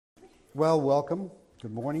Well, welcome.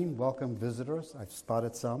 Good morning. Welcome, visitors. I've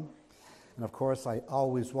spotted some. And of course, I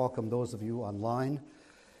always welcome those of you online.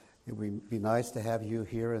 It would be nice to have you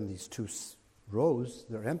here in these two rows.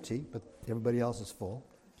 They're empty, but everybody else is full.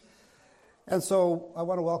 And so I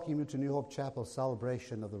want to welcome you to New Hope Chapel's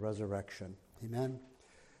celebration of the resurrection. Amen.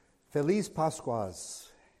 Feliz Pascuas.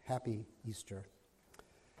 Happy Easter.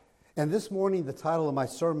 And this morning, the title of my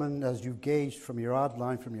sermon, as you've gauged from your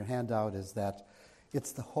outline, from your handout, is that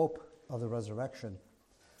it's the hope of the resurrection.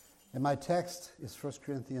 And my text is 1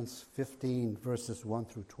 Corinthians 15, verses 1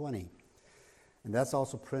 through 20. And that's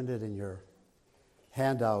also printed in your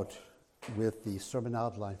handout with the sermon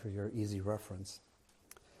outline for your easy reference.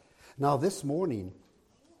 Now, this morning,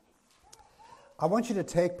 I want you to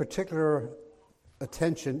take particular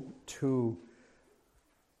attention to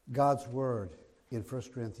God's Word in 1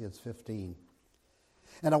 Corinthians 15.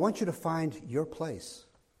 And I want you to find your place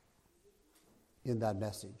in that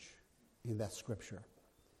message, in that scripture.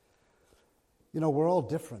 You know, we're all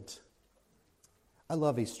different. I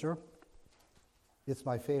love Easter. It's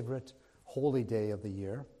my favorite holy day of the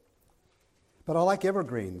year. But I like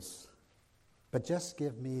evergreens. But just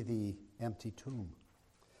give me the empty tomb.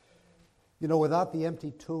 You know, without the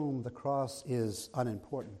empty tomb, the cross is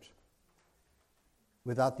unimportant.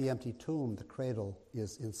 Without the empty tomb, the cradle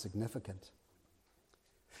is insignificant.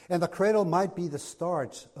 And the cradle might be the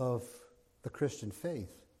start of the Christian faith.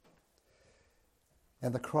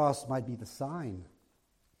 And the cross might be the sign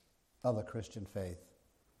of a Christian faith.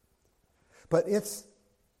 But it's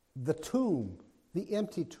the tomb, the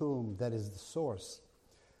empty tomb, that is the source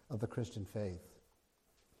of the Christian faith.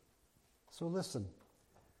 So listen,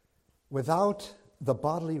 without the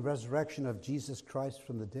bodily resurrection of Jesus Christ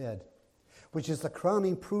from the dead, which is the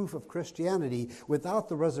crowning proof of Christianity, without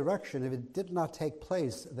the resurrection, if it did not take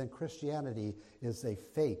place, then Christianity is a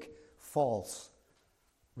fake, false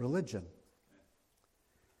religion.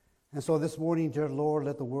 And so this morning, dear Lord,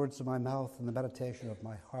 let the words of my mouth and the meditation of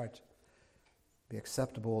my heart be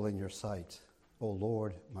acceptable in your sight, O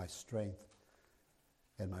Lord, my strength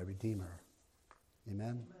and my Redeemer.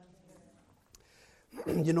 Amen.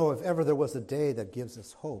 You know, if ever there was a day that gives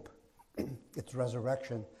us hope, it's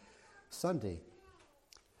Resurrection Sunday.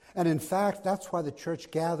 And in fact, that's why the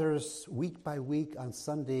church gathers week by week on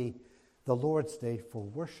Sunday, the Lord's Day, for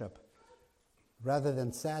worship, rather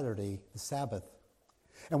than Saturday, the Sabbath.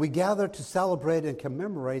 And we gather to celebrate and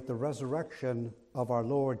commemorate the resurrection of our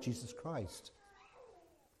Lord Jesus Christ.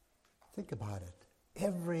 Think about it.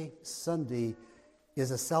 Every Sunday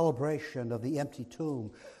is a celebration of the empty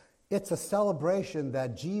tomb. It's a celebration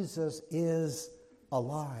that Jesus is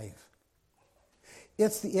alive.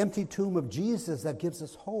 It's the empty tomb of Jesus that gives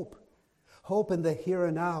us hope. Hope in the here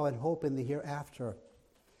and now and hope in the hereafter.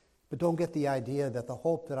 But don't get the idea that the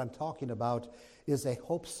hope that I'm talking about is a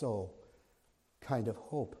hope-so kind of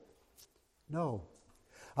hope. No.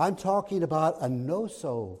 I'm talking about a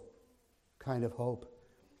no-so kind of hope.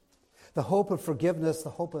 The hope of forgiveness, the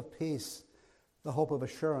hope of peace, the hope of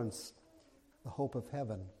assurance, the hope of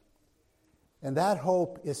heaven. And that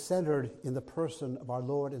hope is centered in the person of our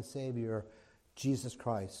Lord and Savior, Jesus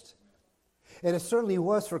Christ. And it certainly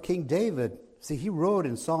was for King David. See, he wrote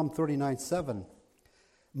in Psalm 39:7,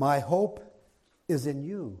 "My hope is in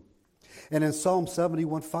you." And in Psalm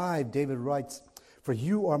 71:5, David writes, "For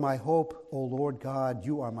you are my hope, O Lord God,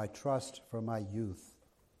 you are my trust from my youth."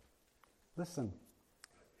 Listen,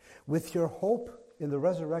 with your hope in the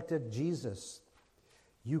resurrected Jesus,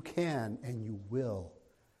 you can and you will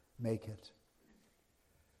make it.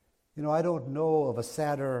 You know, I don't know of a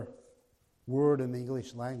sadder word in the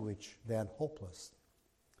English language than hopeless.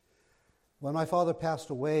 When my father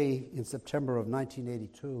passed away in September of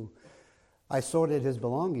 1982, I sorted his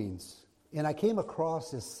belongings, and I came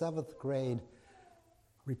across his 7th grade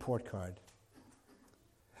report card.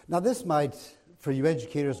 Now this might, for you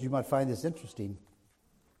educators, you might find this interesting.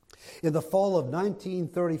 In the fall of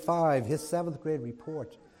 1935, his 7th grade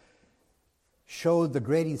report showed the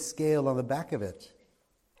grading scale on the back of it.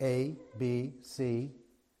 A, B, C,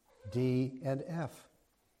 D, and F.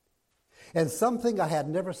 And something I had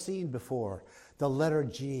never seen before, the letter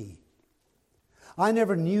G. I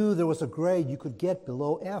never knew there was a grade you could get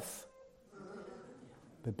below F.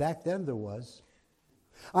 But back then there was.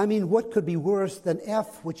 I mean, what could be worse than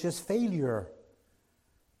F, which is failure?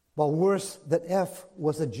 Well, worse than F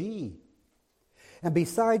was a G. And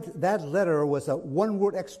beside that letter was a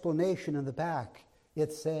one-word explanation in the back.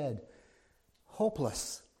 It said,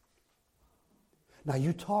 hopeless. Now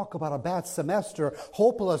you talk about a bad semester.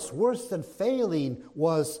 Hopeless, worse than failing,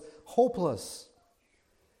 was hopeless.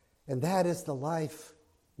 And that is the life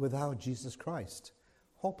without Jesus Christ.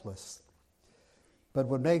 Hopeless. But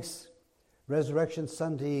what makes Resurrection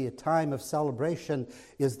Sunday, a time of celebration,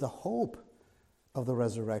 is the hope of the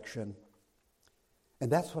resurrection.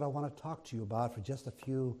 And that's what I want to talk to you about for just a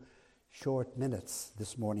few short minutes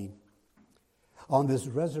this morning. On this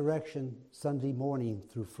Resurrection Sunday morning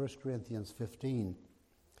through 1 Corinthians 15.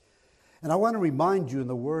 And I want to remind you in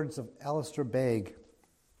the words of Alistair Begg.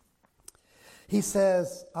 He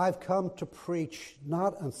says, I've come to preach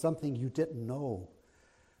not on something you didn't know,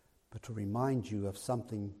 but to remind you of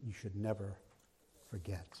something you should never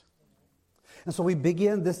forget. And so we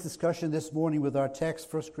begin this discussion this morning with our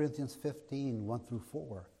text, 1 Corinthians 15, 1 through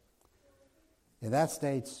 4. And that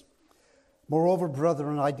states, Moreover,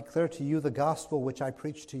 brethren, I declare to you the gospel which I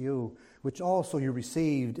preached to you, which also you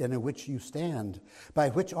received, and in which you stand, by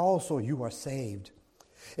which also you are saved.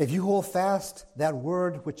 If you hold fast that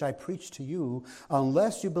word which I preached to you,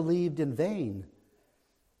 unless you believed in vain.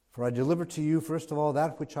 For I delivered to you, first of all,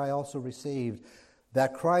 that which I also received,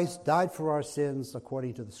 that Christ died for our sins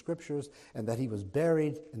according to the Scriptures, and that he was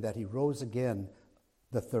buried, and that he rose again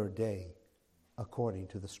the third day according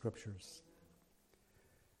to the Scriptures.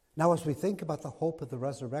 Now, as we think about the hope of the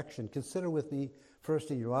resurrection, consider with me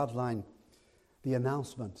first in your outline the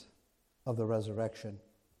announcement of the resurrection.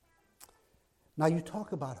 Now, you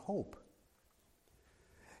talk about hope.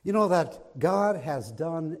 You know that God has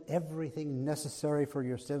done everything necessary for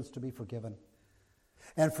your sins to be forgiven,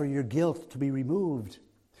 and for your guilt to be removed,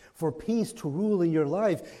 for peace to rule in your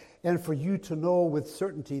life, and for you to know with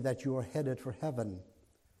certainty that you are headed for heaven.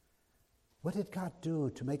 What did God do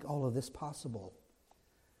to make all of this possible?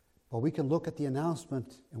 Well, we can look at the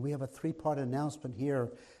announcement, and we have a three-part announcement here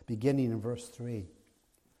beginning in verse 3.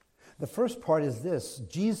 The first part is this: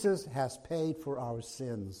 Jesus has paid for our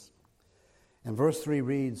sins. And verse 3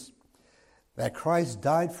 reads, that Christ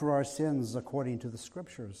died for our sins according to the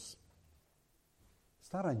Scriptures.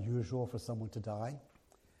 It's not unusual for someone to die.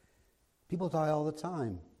 People die all the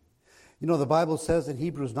time. You know, the Bible says in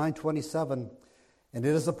Hebrews 9:27, and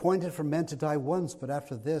it is appointed for men to die once, but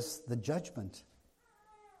after this, the judgment.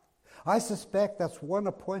 I suspect that's one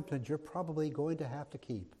appointment you're probably going to have to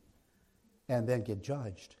keep and then get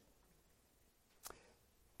judged.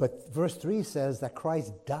 But verse 3 says that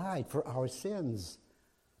Christ died for our sins,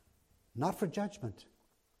 not for judgment.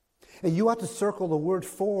 And you ought to circle the word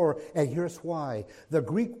for, and here's why. The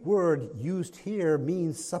Greek word used here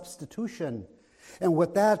means substitution. And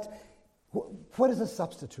what is a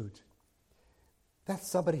substitute? That's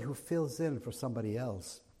somebody who fills in for somebody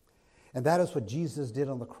else. And that is what Jesus did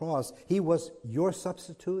on the cross. He was your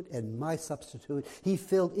substitute and my substitute. He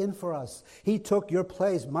filled in for us. He took your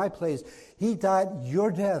place, my place. He died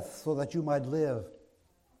your death so that you might live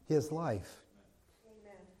his life.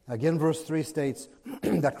 Amen. Again, verse 3 states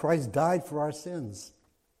that Christ died for our sins.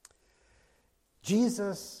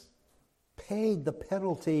 Jesus paid the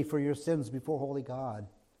penalty for your sins before holy God.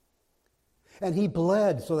 And he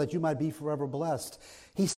bled so that you might be forever blessed.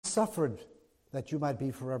 He suffered that you might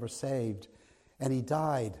be forever saved, and he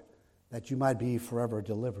died that you might be forever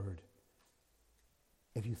delivered.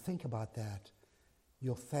 If you think about that,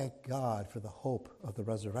 you'll thank God for the hope of the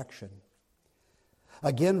resurrection.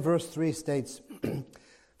 Again, verse 3 states,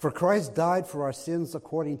 for Christ died for our sins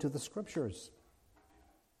according to the Scriptures.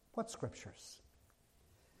 What Scriptures?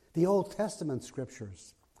 The Old Testament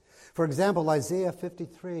Scriptures. For example, Isaiah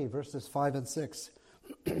 53, verses 5 and 6.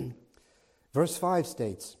 Verse 5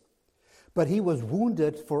 states, but he was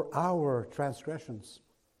wounded for our transgressions.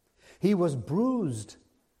 He was bruised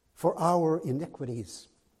for our iniquities.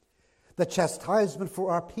 The chastisement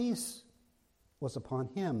for our peace was upon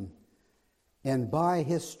him, and by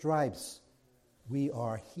his stripes we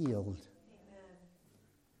are healed. Amen.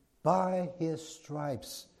 By his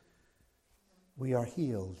stripes we are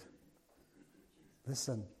healed.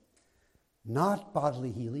 Listen, not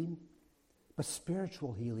bodily healing, but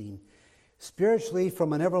spiritual healing. Spiritually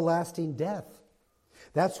from an everlasting death.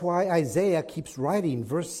 That's why Isaiah keeps writing,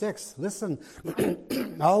 verse 6. Listen,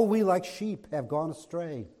 all we like sheep have gone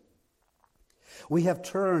astray. We have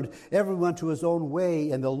turned everyone to his own way,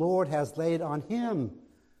 and the Lord has laid on him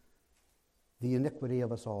the iniquity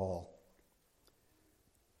of us all.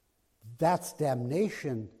 That's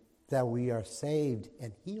damnation that we are saved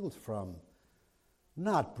and healed from,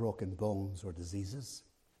 not broken bones or diseases.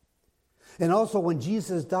 And also when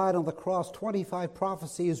Jesus died on the cross, 25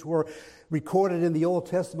 prophecies were recorded in the Old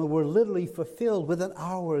Testament, were literally fulfilled within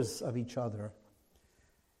hours of each other.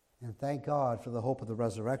 And thank God for the hope of the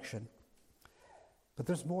resurrection. But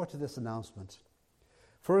there's more to this announcement.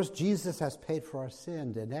 First, Jesus has paid for our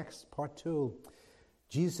sin. And next, part 2,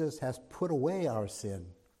 Jesus has put away our sin.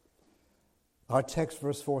 Our text,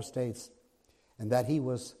 verse 4 states, and that he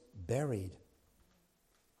was buried.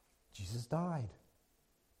 Jesus died,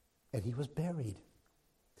 and he was buried.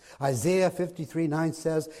 Isaiah 53:9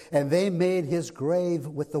 says, and they made his grave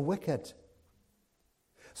with the wicked.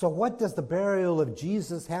 So what does the burial of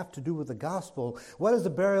Jesus have to do with the gospel? What does the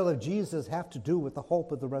burial of Jesus have to do with the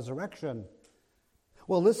hope of the resurrection?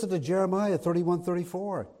 Well, listen to Jeremiah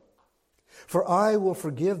 31:34. For I will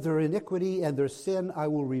forgive their iniquity, and their sin I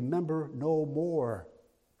will remember no more.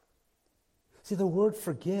 See, the word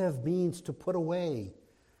forgive means to put away.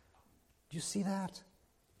 Do you see that?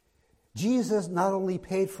 Jesus not only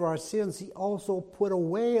paid for our sins, he also put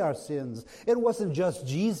away our sins. It wasn't just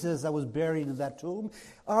Jesus that was buried in that tomb.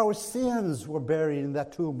 Our sins were buried in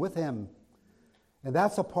that tomb with him. And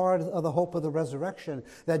that's a part of the hope of the resurrection,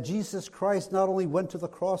 that Jesus Christ not only went to the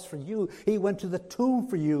cross for you, he went to the tomb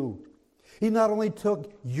for you. He not only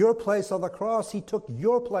took your place on the cross, he took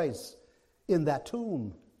your place in that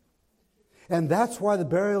tomb. And that's why the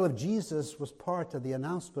burial of Jesus was part of the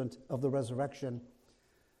announcement of the resurrection.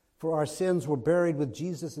 For our sins were buried with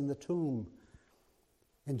Jesus in the tomb.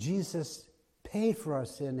 And Jesus paid for our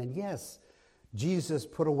sin. And yes, Jesus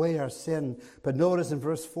put away our sin. But notice in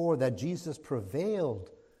verse 4 that Jesus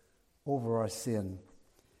prevailed over our sin.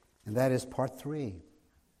 And that is part 3.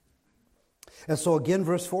 And so again,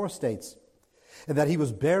 verse 4 states, and that he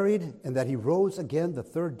was buried and that he rose again the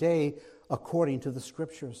third day according to the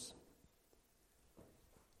Scriptures.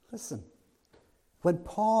 Listen, when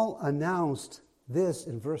Paul announced this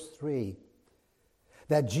in verse 3,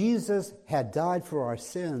 that Jesus had died for our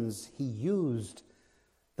sins, he used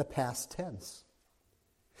the past tense.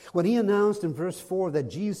 When he announced in verse 4 that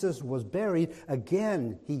Jesus was buried,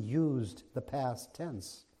 again he used the past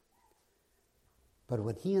tense. But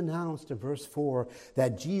when he announced in verse 4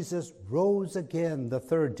 that Jesus rose again the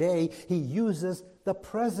third day, he uses the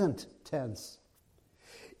present tense.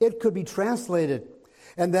 It could be translated,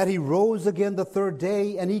 and that he rose again the third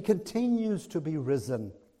day, and he continues to be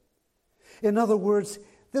risen. In other words,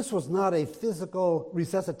 this was not a physical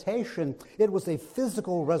resuscitation, it was a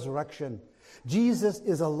physical resurrection. Jesus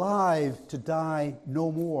is alive to die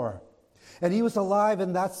no more. And he was alive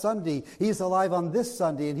in that Sunday. He's alive on this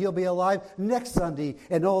Sunday, and he'll be alive next Sunday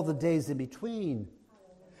and all the days in between.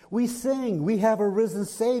 We sing, we have a risen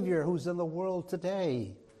Savior who's in the world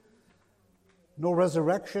today. No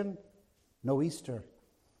resurrection, no Easter.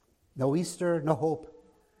 No Easter, no hope.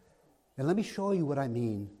 And let me show you what I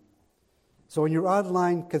mean. So in your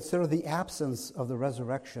outline, consider the absence of the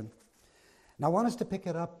resurrection. Now I want us to pick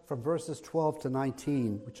it up from verses 12 to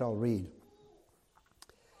 19, which I'll read.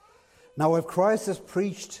 Now if Christ has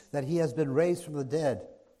preached that he has been raised from the dead,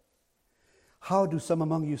 how do some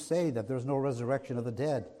among you say that there's no resurrection of the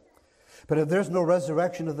dead? But if there's no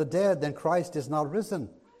resurrection of the dead, then Christ is not risen.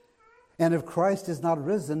 And if Christ is not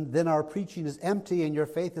risen, then our preaching is empty and your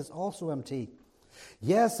faith is also empty.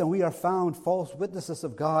 Yes, and we are found false witnesses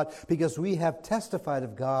of God because we have testified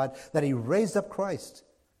of God that he raised up Christ,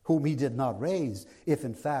 whom he did not raise, if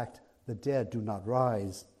in fact the dead do not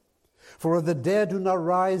rise. For if the dead do not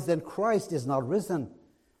rise, then Christ is not risen.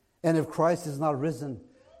 And if Christ is not risen,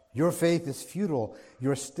 your faith is futile.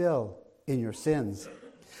 You're still in your sins.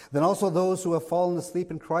 Then also those who have fallen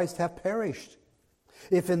asleep in Christ have perished.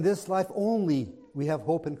 If in this life only we have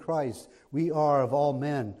hope in Christ, we are of all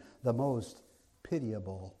men the most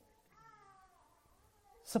pitiable.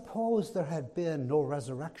 Suppose there had been no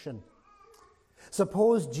resurrection.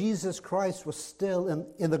 Suppose Jesus Christ was still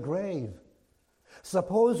in the grave.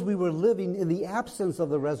 Suppose we were living in the absence of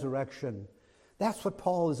the resurrection. That's what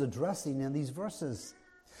Paul is addressing in these verses.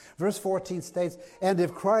 Verse 14 states, and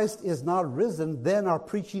if Christ is not risen, then our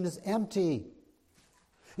preaching is empty.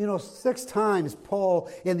 6 times Paul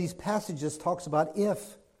in these passages talks about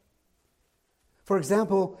if. For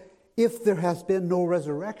example, if there has been no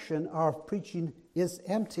resurrection, our preaching is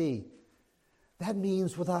empty. That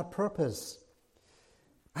means without purpose.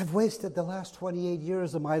 I've wasted the last 28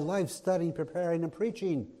 years of my life studying, preparing, and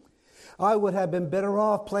preaching. I would have been better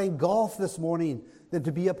off playing golf this morning than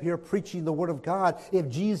to be up here preaching the Word of God if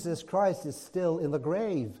Jesus Christ is still in the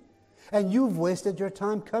grave. And you've wasted your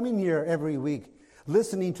time coming here every week,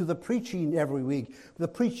 listening to the preaching every week, the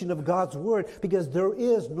preaching of God's Word, because there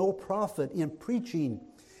is no profit in preaching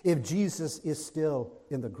if Jesus is still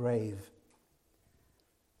in the grave.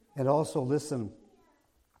 And also, listen,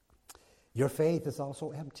 your faith is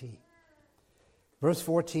also empty. Verse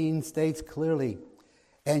 14 states clearly,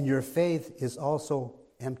 and your faith is also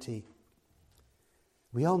empty.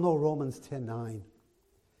 We all know Romans 10:9.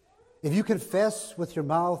 If you confess with your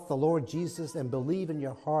mouth the Lord Jesus and believe in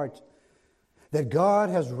your heart that God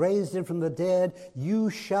has raised him from the dead, you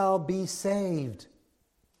shall be saved.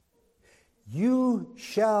 You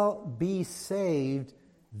shall be saved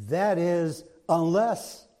That is,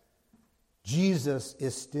 unless Jesus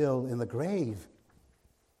is still in the grave.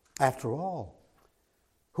 After all,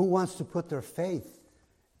 who wants to put their faith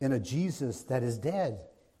in a Jesus that is dead?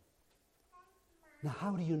 Now,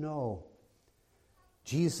 how do you know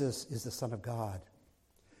Jesus is the Son of God?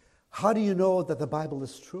 How do you know that the Bible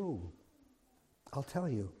is true? I'll tell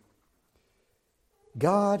you.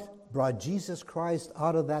 God brought Jesus Christ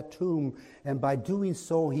out of that tomb, and by doing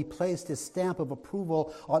so, he placed his stamp of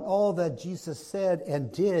approval on all that Jesus said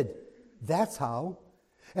and did. That's how.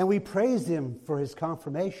 And we praise him for his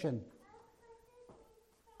confirmation.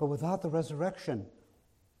 But without the resurrection,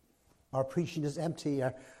 our preaching is empty,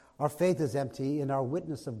 our faith is empty, and our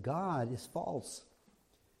witness of God is false.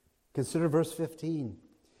 Consider verse 15.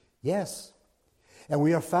 Yes, and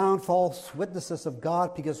we are found false witnesses of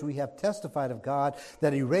God because we have testified of God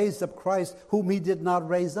that he raised up Christ, whom he did not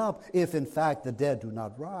raise up, if in fact the dead do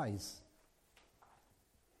not rise.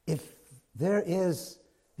 If there is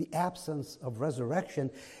the absence of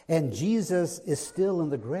resurrection and Jesus is still in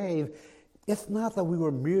the grave, it's not that we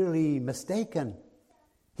were merely mistaken.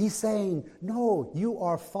 He's saying, no, you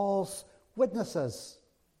are false witnesses.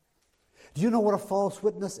 Do you know what a false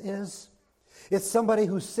witness is? It's somebody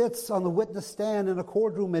who sits on the witness stand in a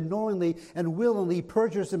courtroom and knowingly and willingly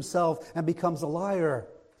perjures himself and becomes a liar.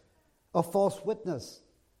 A false witness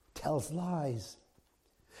tells lies.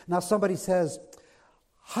 Now somebody says,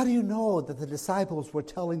 how do you know that the disciples were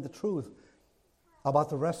telling the truth about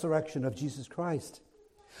the resurrection of Jesus Christ?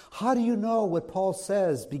 How do you know what Paul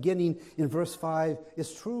says, beginning in verse 5,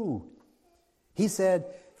 is true? He said,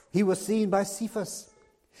 he was seen by Cephas,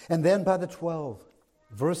 and then by the 12.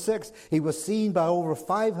 Verse 6, he was seen by over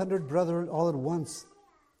 500 brethren all at once.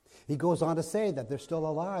 He goes on to say that they're still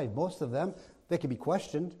alive. Most of them, they can be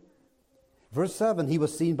questioned. Verse 7, he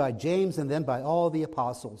was seen by James and then by all the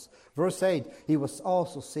apostles. Verse 8, he was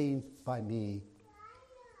also seen by me.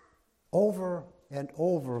 Over and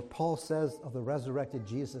over, Paul says of the resurrected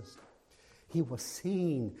Jesus, he was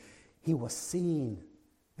seen, and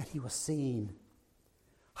he was seen.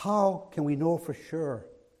 How can we know for sure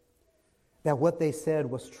that what they said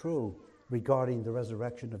was true regarding the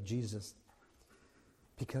resurrection of Jesus?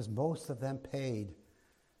 Because most of them paid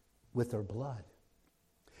with their blood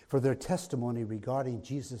for their testimony regarding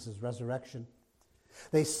Jesus' resurrection.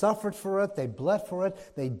 They suffered for it, they bled for it,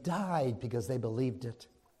 they died because they believed it.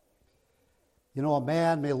 You know, a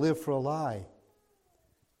man may live for a lie,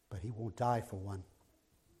 but he won't die for one.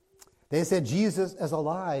 They said Jesus is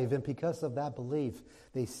alive, and because of that belief,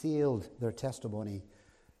 they sealed their testimony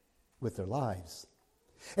with their lives.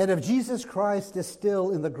 And if Jesus Christ is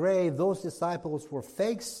still in the grave, those disciples were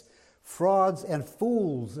fakes, frauds, and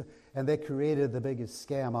fools, and they created the biggest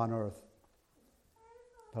scam on earth.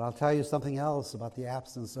 But I'll tell you something else about the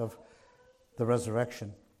absence of the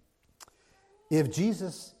resurrection. If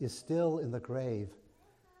Jesus is still in the grave,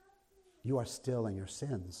 you are still in your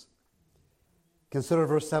sins. Consider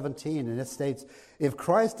verse 17, and it states, if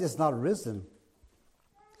Christ is not risen,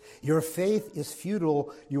 your faith is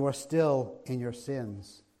futile, you are still in your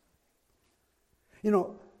sins. You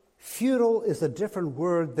know, futile is a different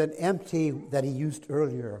word than empty that he used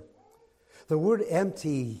earlier. The word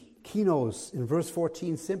empty, kinos, in verse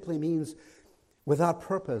 14 simply means without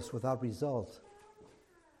purpose, without result.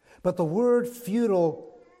 But the word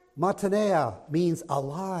futile, matanea, means a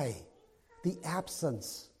lie, the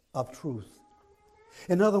absence of truth.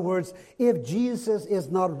 In other words, if Jesus is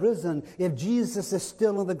not risen, if Jesus is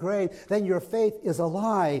still in the grave, then your faith is a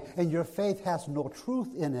lie, and your faith has no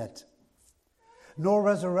truth in it. No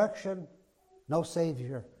resurrection, no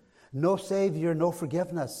Savior. No Savior, no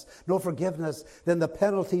forgiveness. No forgiveness, then the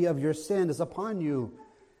penalty of your sin is upon you.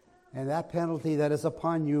 And that penalty that is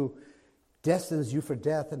upon you destines you for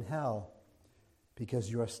death and hell because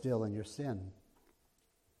you are still in your sin.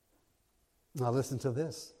 Now listen to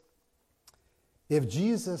this. If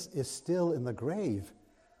Jesus is still in the grave,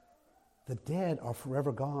 the dead are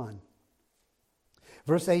forever gone.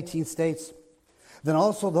 Verse 18 states, then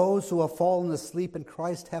also those who have fallen asleep in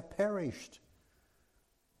Christ have perished.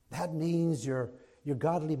 That means your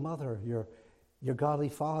godly mother, your godly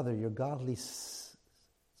father, your godly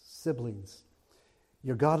siblings,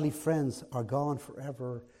 your godly friends are gone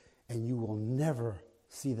forever, and you will never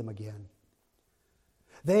see them again.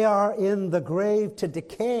 They are in the grave to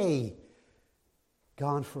decay,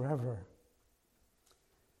 gone forever.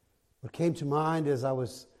 What came to mind as I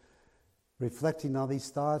was reflecting on these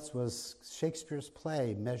thoughts was Shakespeare's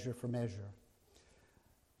play, Measure for Measure.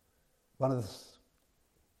 One of the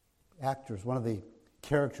actors, one of the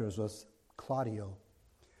characters was Claudio.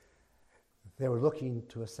 They were looking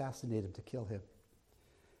to assassinate him, to kill him.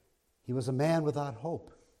 He was a man without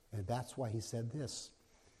hope. And that's why he said this,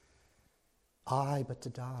 I but to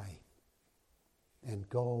die, and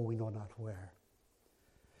go we know not where.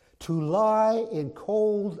 To lie in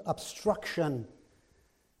cold obstruction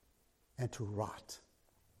and to rot.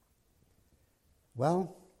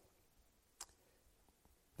 Well,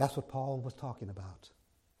 that's what Paul was talking about.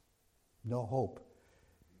 No hope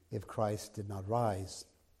if Christ did not rise.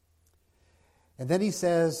 And then he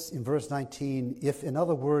says in verse 19, in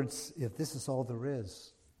other words, if this is all there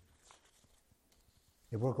is,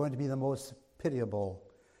 if we're going to be the most pitiable,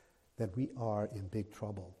 then we are in big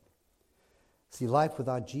trouble. See, life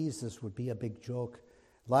without Jesus would be a big joke.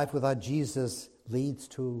 Life without Jesus leads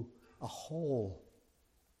to a hole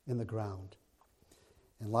in the ground.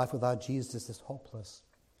 And life without Jesus is hopeless.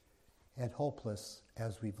 And hopeless,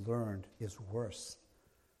 as we've learned, is worse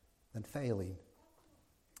than failing.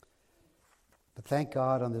 But thank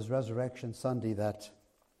God on this Resurrection Sunday that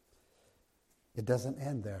it doesn't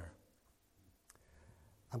end there.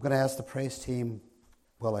 I'm going to ask the praise team,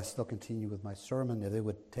 while I still continue with my sermon, if they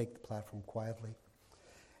would take the platform quietly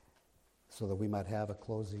so that we might have a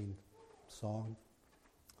closing song.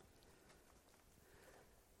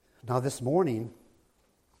 Now this morning,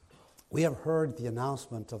 we have heard the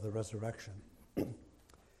announcement of the resurrection.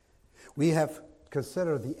 We have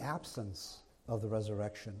considered the absence of the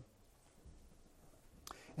resurrection.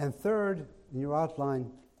 And third, in your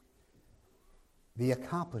outline, the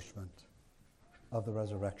accomplishment of the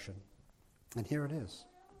resurrection. And here it is.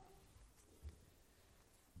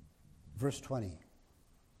 Verse 20.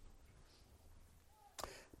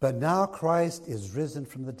 But now Christ is risen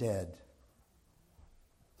from the dead.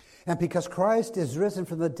 And because Christ is risen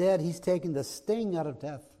from the dead, he's taken the sting out of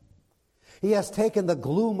death. He has taken the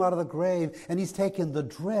gloom out of the grave, and he's taken the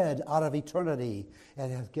dread out of eternity,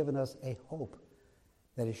 and has given us a hope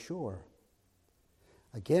that is sure.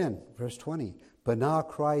 Again, verse 20. But now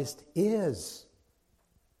Christ is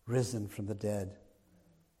risen from the dead.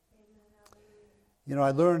 You know,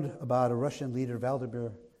 I learned about a Russian leader,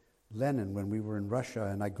 Vladimir Lenin, when we were in Russia,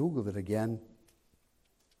 and I Googled it again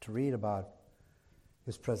to read about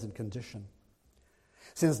his present condition.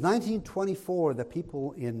 Since 1924, the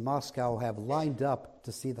people in Moscow have lined up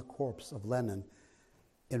to see the corpse of Lenin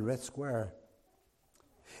in Red Square.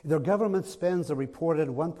 Their government spends a reported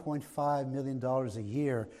 $1.5 million a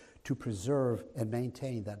year to preserve and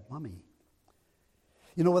maintain that mummy.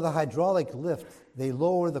 You know, with a hydraulic lift, they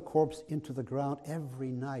lower the corpse into the ground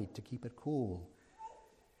every night to keep it cool.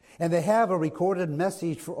 And they have a recorded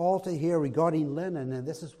message for all to hear regarding Lenin, and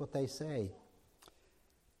this is what they say.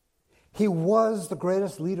 He was the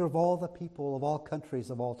greatest leader of all the people, of all countries,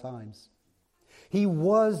 of all times. He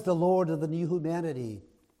was the Lord of the new humanity.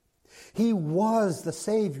 He was the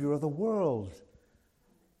Savior of the world.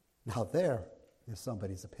 Now there is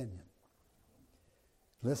somebody's opinion.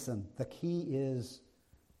 Listen, the key is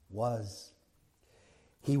was.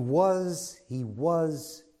 He was, he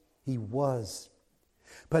was, he was.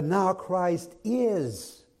 But now Christ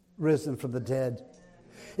is risen from the dead.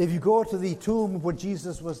 If you go to the tomb where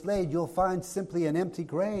Jesus was laid, you'll find simply an empty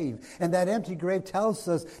grave. And that empty grave tells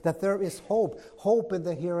us that there is hope. Hope in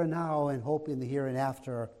the here and now and hope in the here and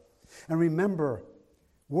after. And remember,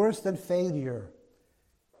 worse than failure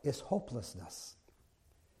is hopelessness.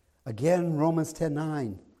 Again, Romans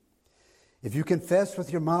 10:9. If you confess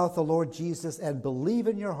with your mouth the Lord Jesus and believe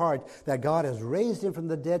in your heart that God has raised him from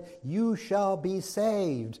the dead, you shall be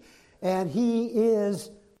saved. And he is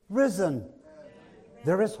risen.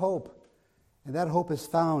 There is hope. And that hope is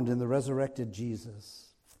found in the resurrected Jesus.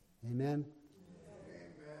 Amen?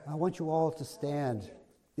 I want you all to stand,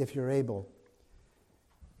 if you're able,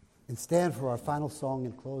 and stand for our final song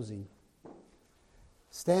in closing.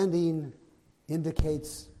 Standing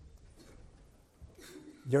indicates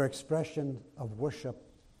your expression of worship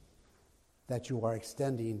that you are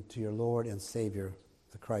extending to your Lord and Savior,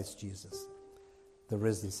 the Christ Jesus, the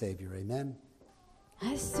risen Savior. Amen?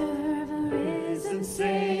 I serve a risen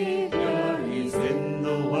Savior, he's in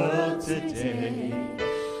the world today.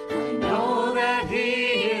 I know that he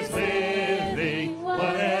is living,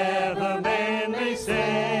 whatever men may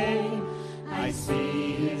say. I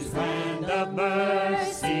see his hand of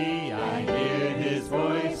mercy, I hear his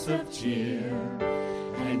voice of cheer.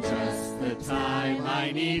 And just the time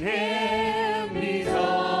I need him, he's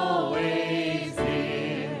always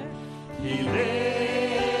near. He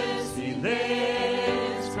lives, he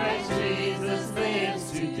lives, Christ Jesus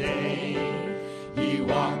lives today. He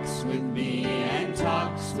walks with me and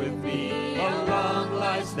talks with me along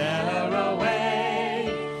life's narrow way.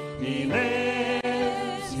 He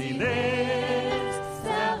lives,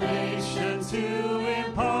 salvation to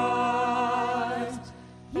impart.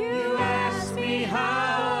 You ask me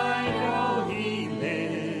how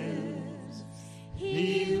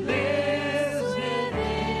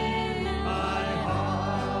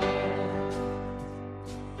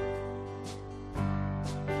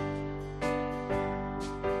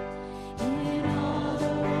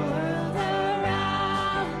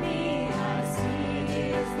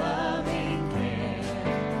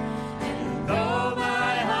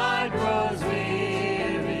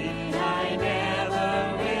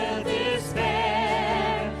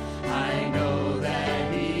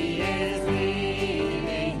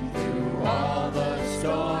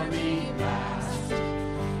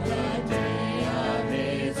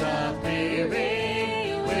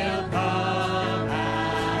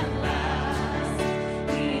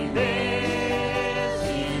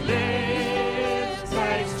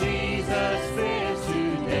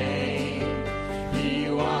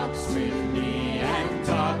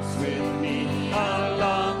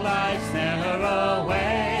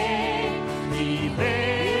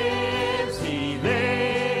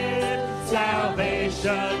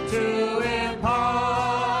salvation to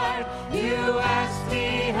impart. You ask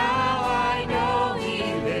me how I know He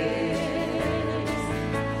lives.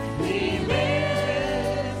 He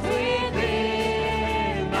lives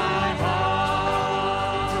within my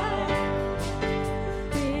heart.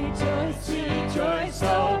 Rejoice, rejoice,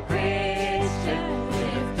 oh Christian,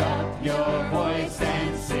 lift up your voice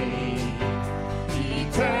and sing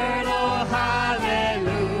eternal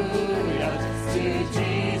hallelujah to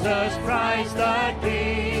Jesus Christ the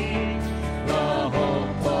King, the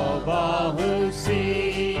hope of all who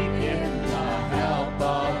seek Him, the help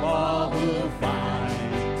of all who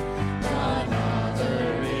find. None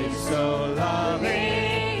other is so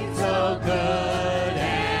loving, so good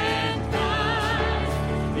and kind.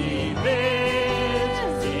 He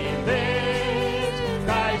lives,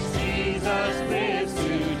 Christ Jesus lives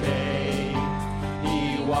today.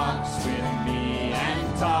 He walks with me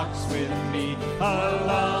and talks with me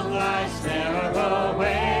along life's narrow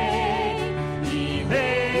way. He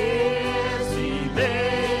lives,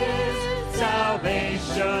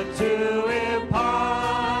 salvation to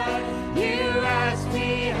impart. You ask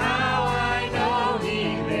me how I know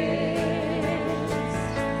He lives.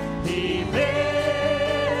 He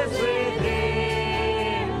lives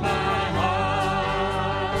within my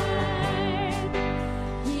heart.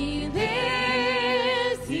 He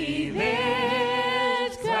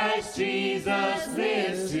lives, Christ Jesus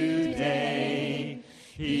lives today.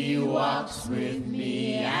 He walks with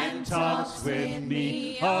me and talks with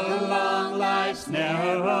me along life's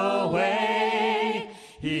narrow way.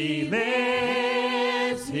 He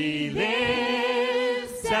lives,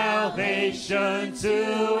 salvation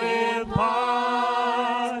to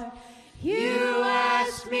impart. You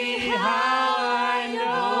ask me how I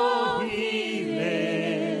know He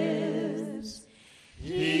lives.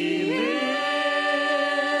 He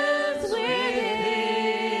lives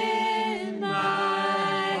within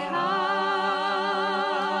my heart.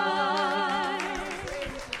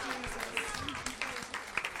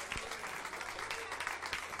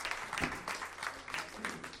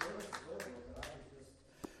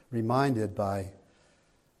 Reminded by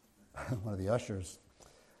one of the ushers,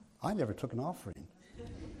 I never took an offering.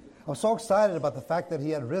 I was so excited about the fact that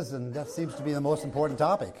He had risen. That seems to be the most important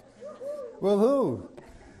topic. Woohoo!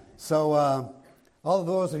 So, all of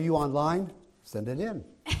those of you online, send it in.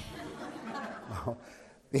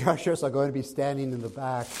 The ushers are going to be standing in the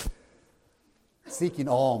back seeking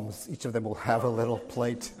alms. Each of them will have a little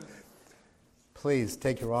plate. Please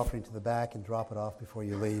take your offering to the back and drop it off before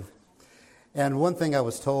you leave. And one thing I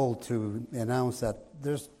was told to announce that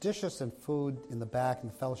there's dishes and food in the back in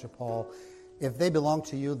the fellowship hall. If they belong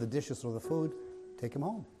to you, the dishes or the food, take them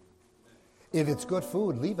home. If it's good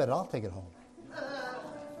food, leave it. I'll take it home.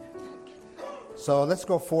 So let's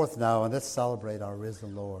go forth now and let's celebrate our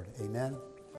risen Lord. Amen.